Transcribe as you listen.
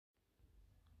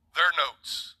their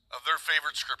notes, of their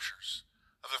favorite scriptures,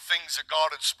 of the things that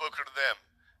God had spoken to them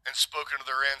and spoken to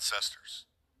their ancestors.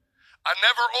 I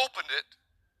never opened it.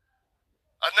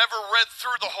 I never read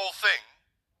through the whole thing.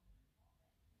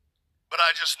 But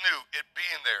I just knew it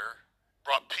being there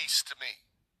brought peace to me.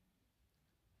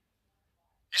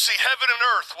 You see, heaven and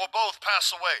earth will both pass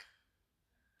away.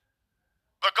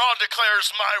 But God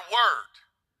declares, my word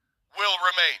will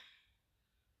remain.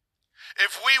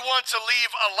 If we want to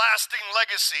leave a lasting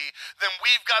legacy, then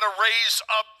we've got to raise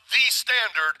up the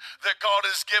standard that God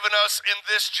has given us in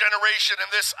this generation, in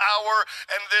this hour,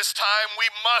 and this time. We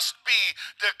must be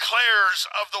declarers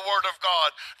of the Word of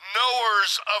God,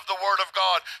 knowers of the Word of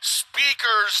God,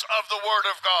 speakers of the Word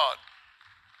of God,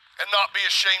 and not be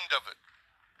ashamed of it.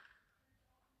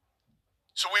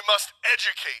 So we must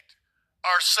educate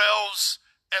ourselves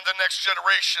and the next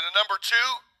generation. And number two,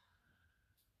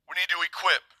 we need to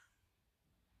equip.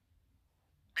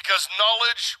 Because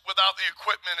knowledge without the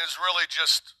equipment is really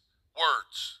just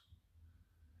words.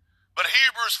 But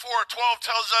Hebrews 4:12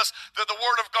 tells us that the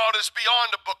Word of God is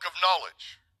beyond a book of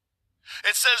knowledge.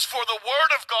 It says, for the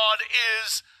Word of God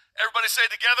is, everybody say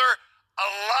it together,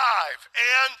 alive,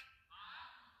 and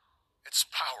it's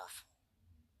powerful.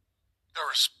 There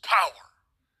is power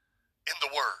in the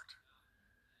Word.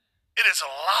 It is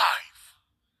alive.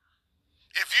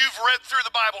 If you've read through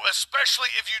the Bible,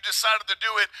 especially if you decided to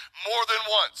do it more than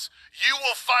once, you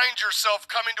will find yourself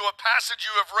coming to a passage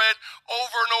you have read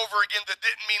over and over again that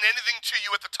didn't mean anything to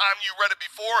you at the time you read it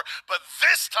before, but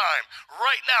this time,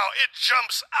 right now, it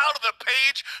jumps out of the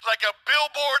page like a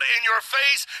billboard in your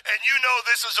face, and you know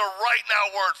this is a right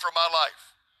now word for my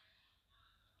life.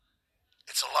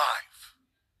 It's alive.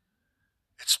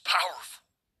 It's powerful.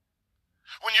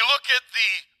 When you look at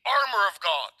the armor of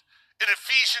God, in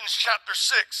Ephesians chapter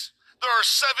 6, there are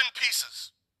 7 pieces.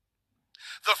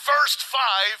 The first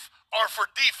 5 are for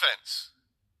defense.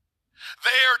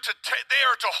 They are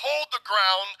to hold the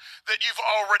ground that you've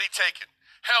already taken.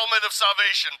 Helmet of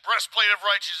salvation, breastplate of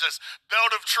righteousness,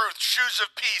 belt of truth, shoes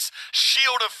of peace,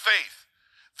 shield of faith.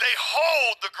 They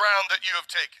hold the ground that you have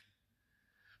taken.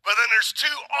 But then there's 2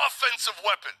 offensive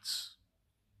weapons.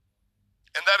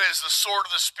 And that is the sword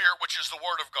of the Spirit, which is the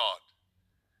Word of God,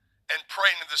 and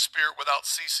praying in the Spirit without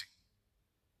ceasing.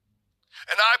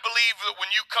 And I believe that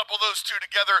when you couple those 2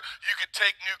 together, you could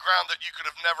take new ground that you could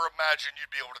have never imagined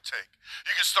you'd be able to take.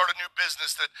 You could start a new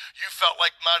business that you felt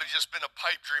like might have just been a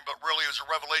pipe dream, but really is a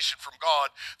revelation from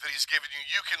God that He's given you.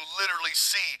 You can literally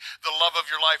see the love of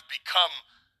your life become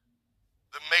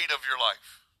the mate of your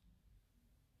life.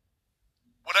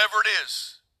 Whatever it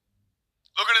is.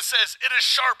 Look what it says. It is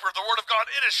sharper, the Word of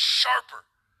God, it is sharper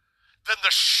than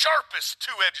the sharpest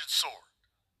 2-edged sword,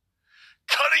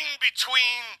 cutting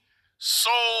between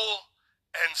soul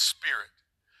and spirit.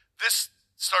 This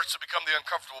starts to become the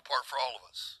uncomfortable part for all of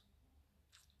us,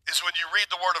 is when you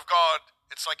read the Word of God,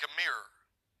 it's like a mirror,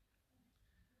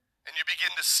 and you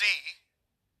begin to see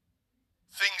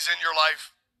things in your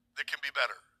life that can be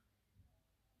better.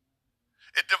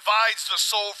 It divides the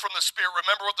soul from the spirit.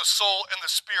 Remember what the soul and the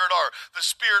spirit are. The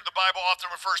spirit, the Bible often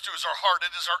refers to as our heart.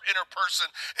 It is our inner person.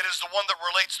 It is the one that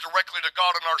relates directly to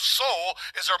God. And our soul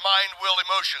is our mind, will,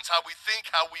 emotions, how we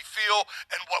think, how we feel,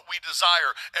 and what we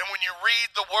desire. And when you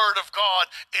read the Word of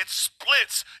God, it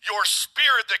splits your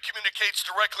spirit that communicates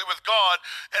directly with God,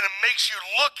 and it makes you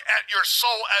look at your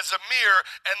soul as a mirror,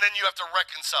 and then you have to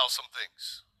reconcile some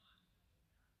things.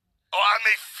 Oh, I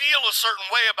may feel a certain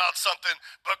way about something,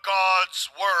 but God's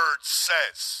Word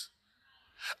says.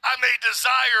 I may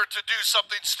desire to do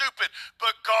something stupid,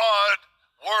 but God's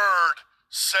Word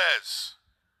says.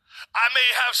 I may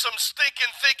have some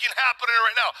stinking thinking happening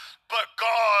right now, but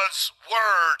God's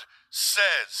Word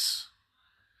says.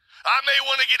 I may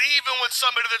want to get even with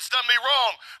somebody that's done me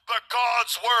wrong, but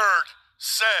God's Word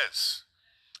says.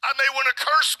 I may want to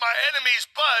curse my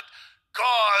enemies, but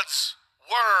God's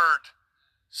Word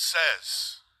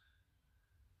says.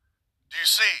 Do you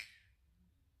see?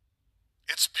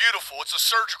 It's beautiful. It's a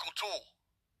surgical tool.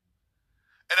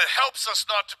 And it helps us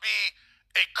not to be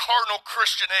a carnal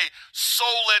Christian, a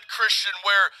soul-led Christian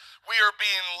where we are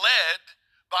being led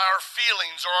by our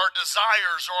feelings or our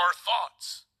desires or our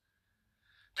thoughts.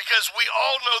 Because we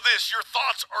all know this, your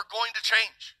thoughts are going to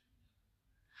change.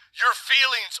 Your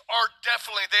feelings are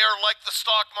definitely, they are like the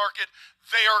stock market,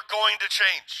 they are going to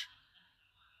change.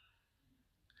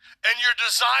 And your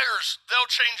desires, they'll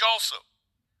change also.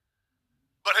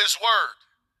 But His Word,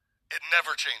 it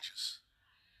never changes.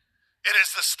 It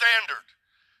is the standard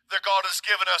that God has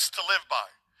given us to live by.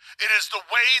 It is the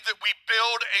way that we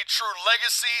build a true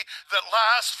legacy that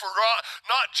lasts for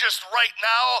not just right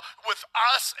now with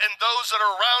us and those that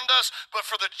are around us, but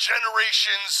for the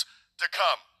generations to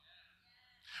come.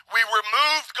 We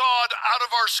removed God out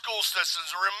of our school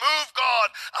systems. We removed God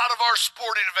out of our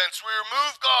sporting events. We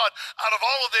removed God out of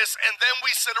all of this, and then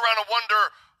we sit around and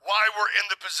wonder why we're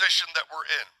in the position that we're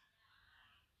in.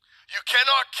 You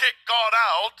cannot kick God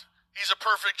out. He's a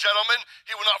perfect gentleman.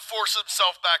 He will not force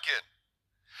himself back in.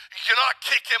 You cannot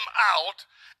kick him out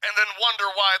and then wonder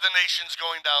why the nation's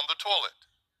going down the toilet.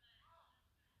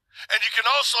 And you can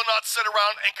also not sit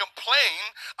around and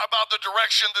complain about the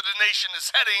direction that the nation is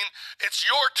heading. It's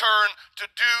your turn to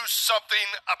do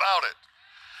something about it.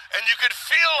 And you could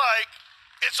feel like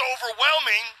it's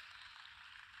overwhelming,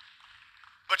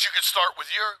 but you can start with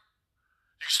you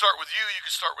can start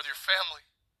with your family.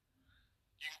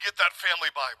 You can get that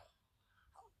family Bible.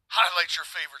 Highlight your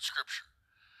favorite scripture.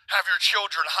 Have your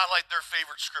children highlight their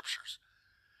favorite scriptures.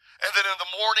 And then in the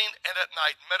morning and at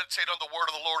night, meditate on the word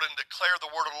of the Lord and declare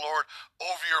the word of the Lord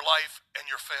over your life and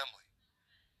your family.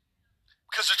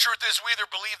 Because the truth is, we either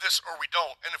believe this or we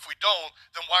don't. And if we don't,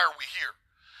 then why are we here?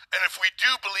 And if we do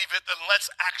believe it, then let's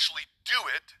actually do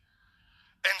it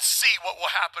and see what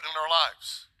will happen in our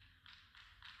lives.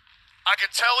 I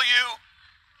can tell you,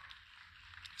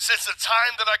 since the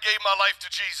time that I gave my life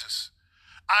to Jesus,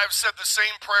 I've said the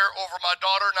same prayer over my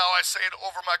daughter. Now I say it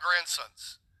over my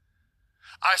grandsons.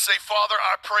 I say, Father,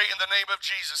 I pray in the name of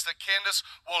Jesus that Candace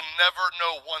will never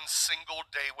know one single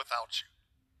day without you.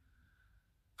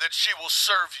 That she will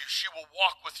serve you. She will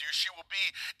walk with you. She will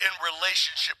be in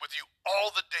relationship with you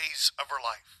all the days of her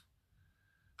life.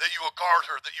 That you will guard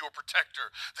her, that you will protect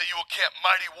her, that you will camp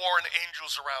mighty warring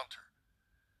angels around her.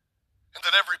 And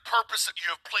that every purpose that you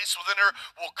have placed within her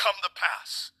will come to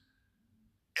pass.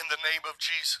 In the name of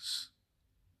Jesus.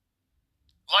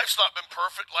 Life's not been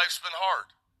perfect. Life's been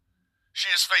hard. She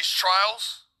has faced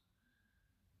trials.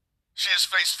 She has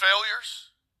faced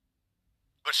failures.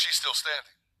 But she's still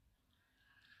standing.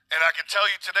 And I can tell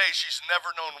you today, she's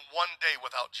never known one day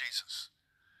without Jesus.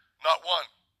 Not one.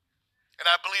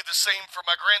 And I believe the same for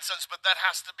my grandsons, but that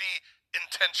has to be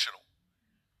intentional.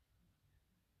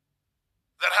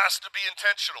 That has to be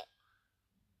intentional.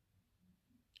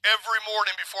 Every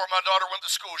morning before my daughter went to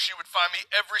school, she would find me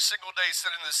every single day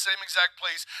sitting in the same exact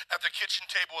place at the kitchen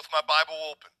table with my Bible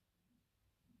open.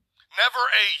 Never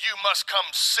a you must come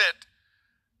sit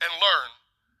and learn,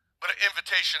 but an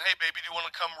invitation. Hey, baby, do you want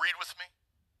to come read with me?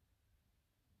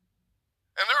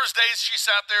 And there was days she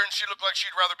sat there and she looked like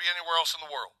she'd rather be anywhere else in the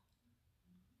world.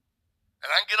 And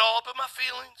I can get all up in my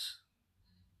feelings.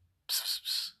 Psst, psst,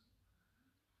 psst.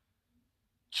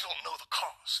 You don't know the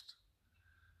cost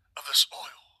of this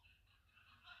oil.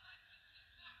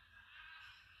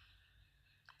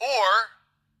 Or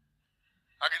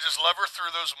I could just love her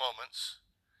through those moments,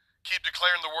 keep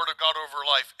declaring the word of God over her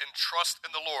life, and trust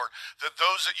in the Lord that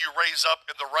those that you raise up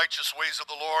in the righteous ways of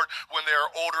the Lord, when they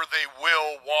are older, they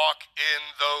will walk in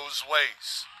those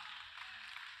ways.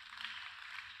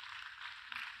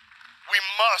 We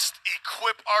must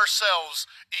equip ourselves,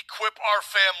 equip our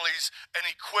families, and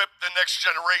equip the next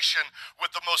generation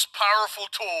with the most powerful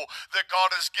tool that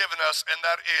God has given us, and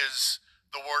that is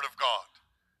the Word of God.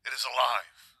 It is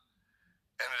alive,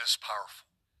 and it is powerful.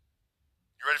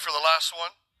 You ready for the last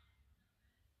one?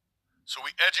 So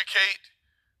we educate,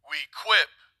 we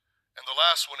equip, and the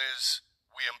last one is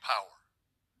we empower.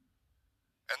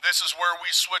 And this is where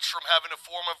we switch from having a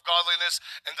form of godliness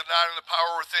and denying the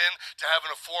power within to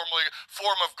having a form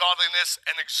of godliness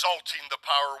and exalting the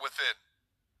power within.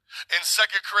 In 2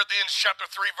 Corinthians chapter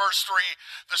 3, verse 3,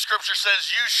 the scripture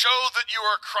says, you show that you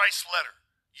are Christ's letter.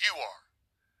 You are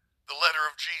the letter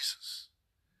of Jesus,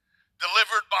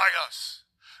 delivered by us,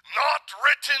 not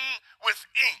written with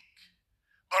ink,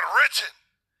 but written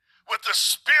with the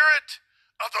Spirit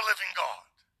of the living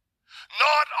God.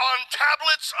 Not on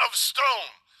tablets of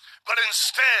stone, but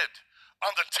instead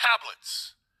on the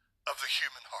tablets of the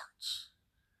human hearts.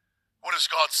 What is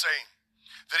God saying?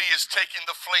 That he is taking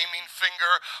the flaming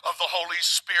finger of the Holy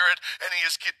Spirit and he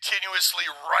is continuously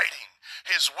writing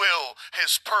his will,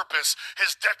 his purpose,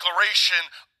 his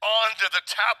declaration onto the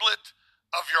tablet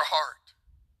of your heart.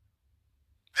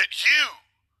 That you,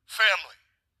 family,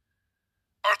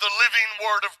 are the living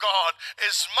Word of God.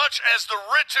 As much as the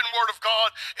written Word of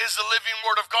God is the living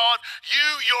Word of God,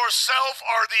 you yourself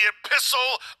are the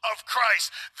epistle of Christ.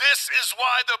 This is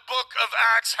why the book of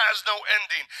Acts has no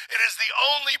ending. It is the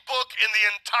only book in the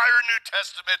entire New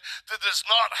Testament that does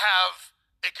not have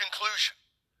a conclusion.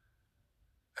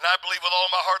 And I believe with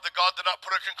all my heart that God did not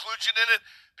put a conclusion in it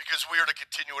because we are to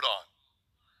continue it on.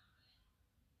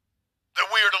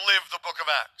 that we are to live the book of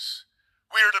Acts.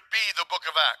 We are to be the book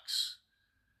of Acts.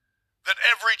 That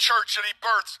every church that he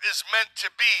births is meant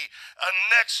to be a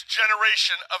next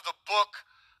generation of the book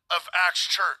of Acts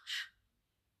church.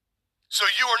 So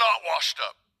you are not washed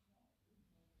up.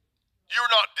 You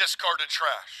are not discarded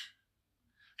trash.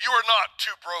 You are not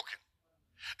too broken.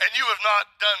 And you have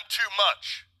not done too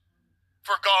much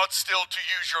for God still to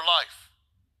use your life.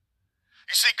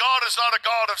 You see, God is not a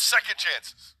God of second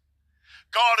chances.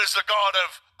 God is a God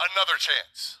of another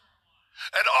chance.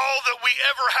 And all that we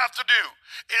ever have to do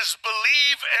is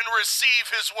believe and receive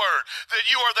his word, that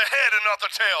you are the head and not the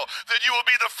tail, that you will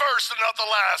be the first and not the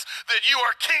last, that you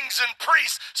are kings and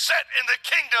priests set in the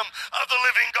kingdom of the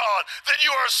living God, that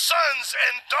you are sons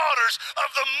and daughters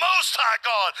of the Most High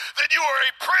God, that you are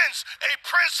a prince, a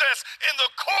princess in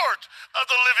the court of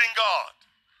the living God.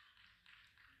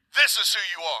 This is who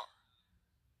you are.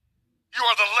 You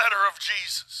are the letter of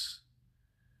Jesus.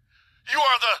 You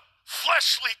are the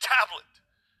fleshly tablet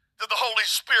that the Holy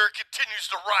Spirit continues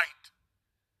to write.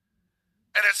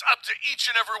 And it's up to each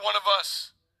and every one of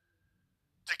us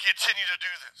to continue to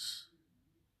do this.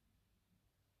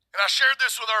 And I shared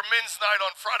this with our men's night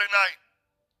on Friday night.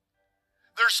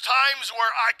 There's times where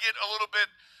I get a little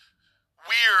bit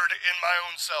weird in my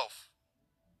own self.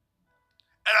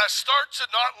 And I start to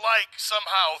not like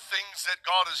somehow things that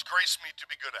God has graced me to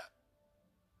be good at.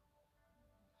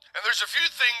 And there's a few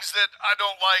things that I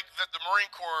don't like that the Marine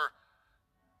Corps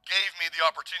gave me the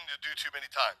opportunity to do too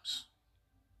many times.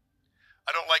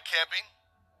 I don't like camping.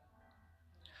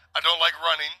 I don't like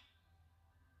running.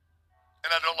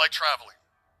 And I don't like traveling.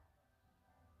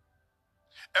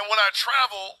 And when I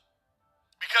travel,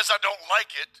 because I don't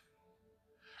like it,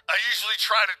 I usually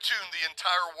try to tune the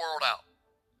entire world out.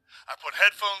 I put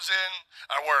headphones in.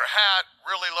 I wear a hat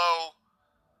really low.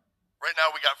 Right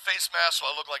now we got face masks, so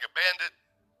I look like a bandit.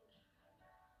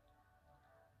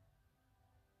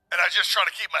 And I just try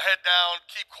to keep my head down,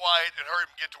 keep quiet, and hurry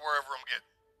and get to wherever I'm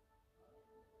getting.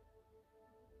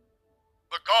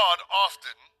 But God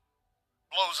often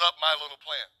blows up my little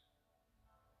plan.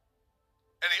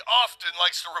 And he often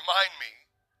likes to remind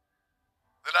me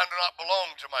that I do not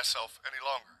belong to myself any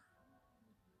longer.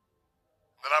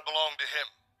 That I belong to him.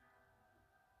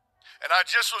 And I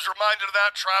just was reminded of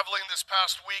that traveling this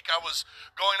past week. I was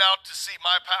going out to see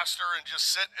my pastor and just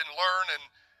sit and learn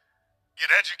and get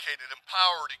educated,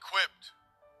 empowered, equipped.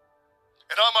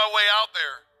 And on my way out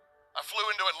there, I flew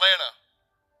into Atlanta.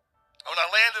 And when I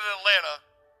landed in Atlanta,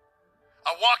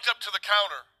 I walked up to the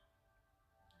counter.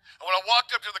 And when I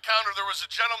walked up to the counter, there was a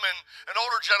gentleman, an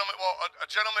older gentleman, well, a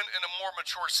gentleman in a more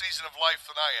mature season of life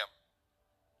than I am.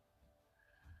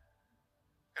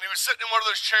 And he was sitting in one of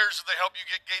those chairs that they help you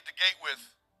get gate to gate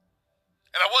with.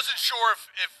 And I wasn't sure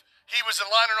if he was in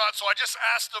line or not, so I just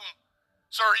asked him,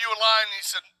 "Sir, are you in line?" And he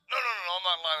said, No, I'm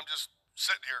not in line. I'm just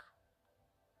sitting here.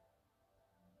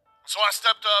 So I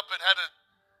stepped up and had to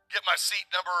get my seat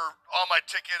number on my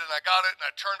ticket, and I got it, and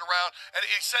I turned around. And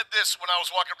he said this when I was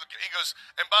walking up, he goes,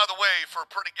 "And by the way, for a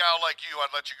pretty gal like you,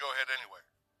 I'd let you go ahead anyway."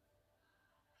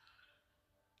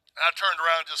 And I turned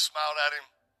around and just smiled at him.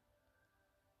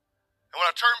 And when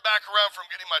I turned back around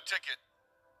from getting my ticket,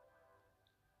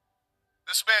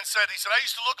 this man said, he said, "I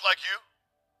used to look like you."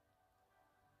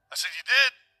 I said, "You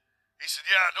did?" He said,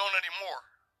 "Yeah, I don't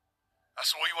anymore." I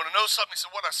said, "Well, you want to know something?" He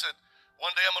said, "What?" I said,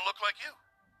 "One day I'm going to look like you.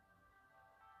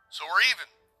 So we're even.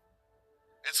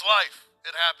 It's life.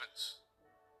 It happens."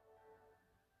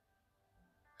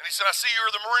 And he said, "I see you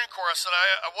were the Marine Corps." I said,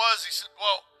 I was. He said,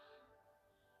 "Well,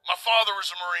 my father was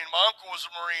a Marine. My uncle was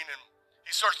a Marine." And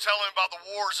he starts telling me about the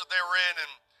wars that they were in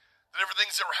and the different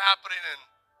things that were happening. And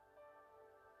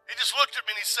he just looked at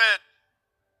me and he said,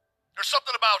 "There's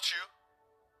something about you.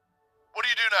 What do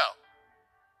you do now?"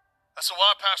 I said, "Well,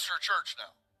 I pastor a church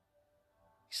now."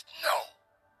 He said, "No.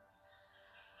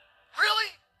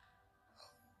 Really?"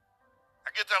 I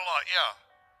get that a lot, yeah.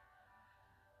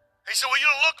 He said, "Well, you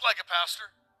don't look like a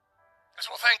pastor." I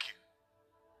said, "Well, thank you."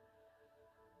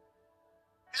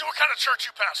 He said, "What kind of church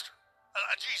you pastor?"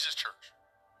 A Jesus church.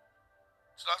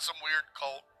 It's not some weird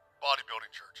cult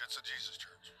bodybuilding church. It's a Jesus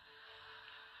church.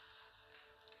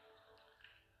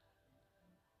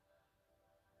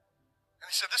 And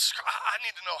he said, I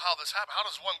need to know how this happened. How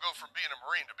does one go from being a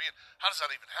Marine to being, how does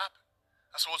that even happen?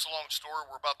 I said, "Well, it's a long story.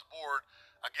 We're about to board.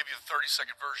 I'll give you the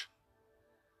 30-second version."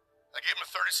 I gave him a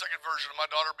 30-second version of my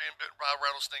daughter being bitten by a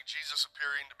rattlesnake, Jesus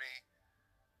appearing to me,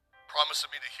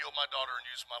 promising me to heal my daughter and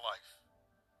use my life.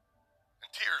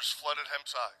 And tears flooded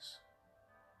Hemp's eyes.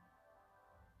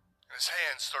 And his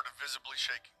hands started visibly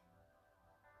shaking.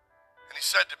 And he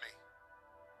said to me,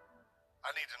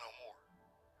 "I need to know more.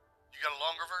 You got a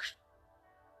longer version?"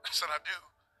 I said, "I do."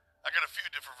 I got a few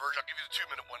different versions. I'll give you the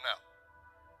 2-minute one now.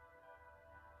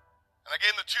 And I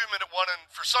gave him the 2-minute one, and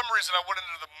for some reason I went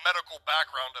into the medical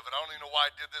background of it. I don't even know why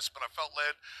I did this, but I felt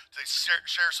led to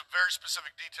share some very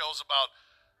specific details about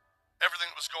everything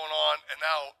that was going on, and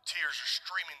now tears are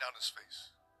streaming down his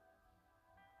face.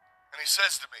 And he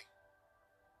says to me,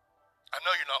 I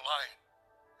know you're not lying.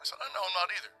 I said, I know I'm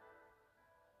not either.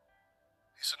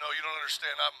 He said, no, you don't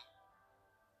understand.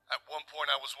 At one point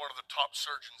I was one of the top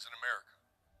surgeons in America.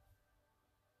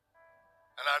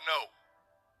 And I know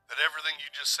that everything you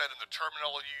just said in the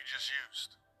terminology you just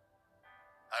used,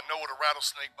 I know what a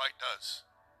rattlesnake bite does.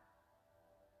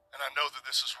 And I know that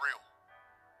this is real.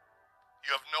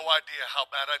 You have no idea how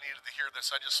bad I needed to hear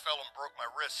this. I just fell and broke my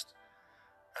wrist.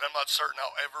 And I'm not certain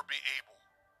I'll ever be able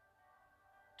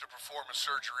to perform a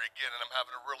surgery again. And I'm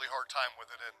having a really hard time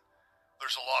with it. And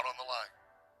there's a lot on the line.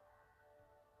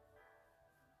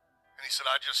 And he said,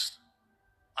 I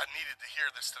needed to hear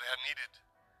this today. I needed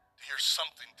to hear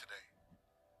something today.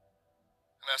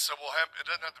 And I said, well, it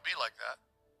doesn't have to be like that.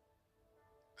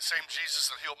 The same Jesus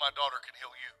that healed my daughter can heal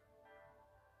you.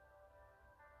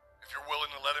 If you're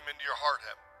willing to let him into your heart,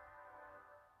 Hem,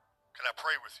 can I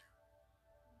pray with you?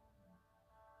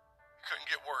 He couldn't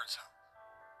get words out.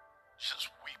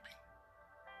 Just weeping.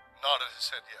 Nodded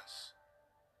his head yes.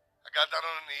 I got down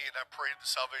on a knee and I prayed the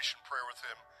salvation prayer with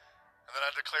him. And then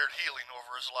I declared healing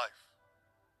over his life.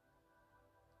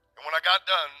 And when I got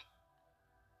done,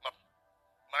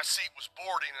 my seat was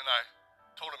boarding, and I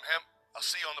told him, Hemp, I'll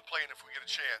see you on the plane if we get a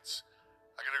chance.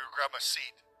 I gotta go grab my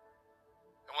seat.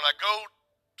 And when I go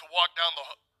to walk down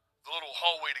the little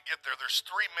hallway to get there, there's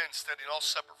 3 men standing all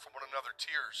separate from one another,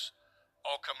 tears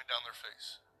all coming down their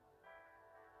face.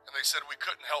 And they said, we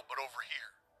couldn't help but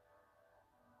overhear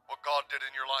what God did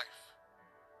in your life.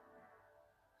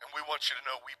 And we want you to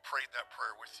know we prayed that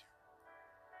prayer with you.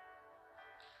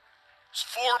 There's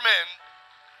 4 men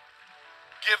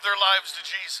give their lives to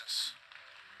Jesus.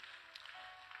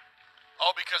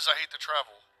 All because I hate to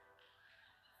travel.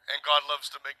 And God loves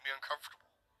to make me uncomfortable.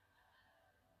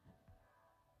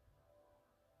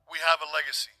 We have a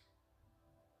legacy.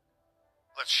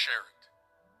 Let's share it.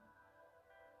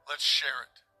 Let's share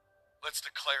it. Let's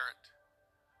declare it.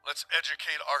 Let's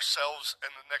educate ourselves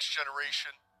and the next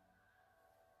generation.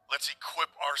 Let's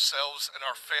equip ourselves and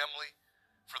our family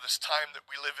for this time that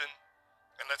we live in.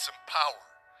 And let's empower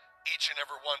each and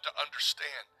every one to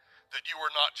understand that you are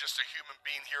not just a human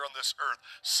being here on this earth,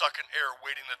 sucking air,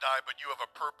 waiting to die, but you have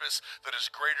a purpose that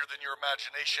is greater than your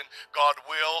imagination. God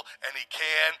will, and he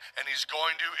can, and he's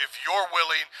going to, if you're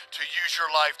willing to use your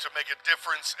life to make a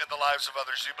difference in the lives of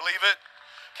others. Do you believe it?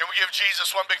 Can we give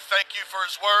Jesus one big thank you for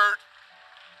his word?